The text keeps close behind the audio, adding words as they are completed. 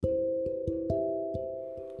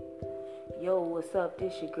Yo, what's up?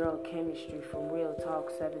 This your girl Chemistry from Real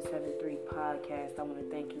Talk 773 Podcast. I want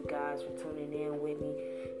to thank you guys for tuning in with me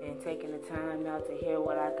and taking the time out to hear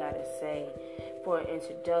what I got to say. For an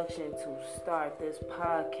introduction to start, this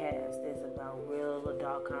podcast is about real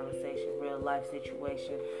adult conversation, real life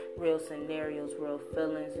situation, real scenarios, real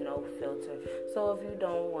feelings, no filter. So if you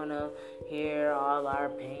don't want to hear all our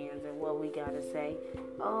opinions and what we got to say,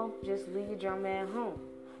 just leave your drum at home.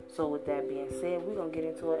 So with that being said, we're going to get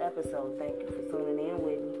into an episode. Thank you for tuning in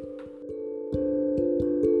with me.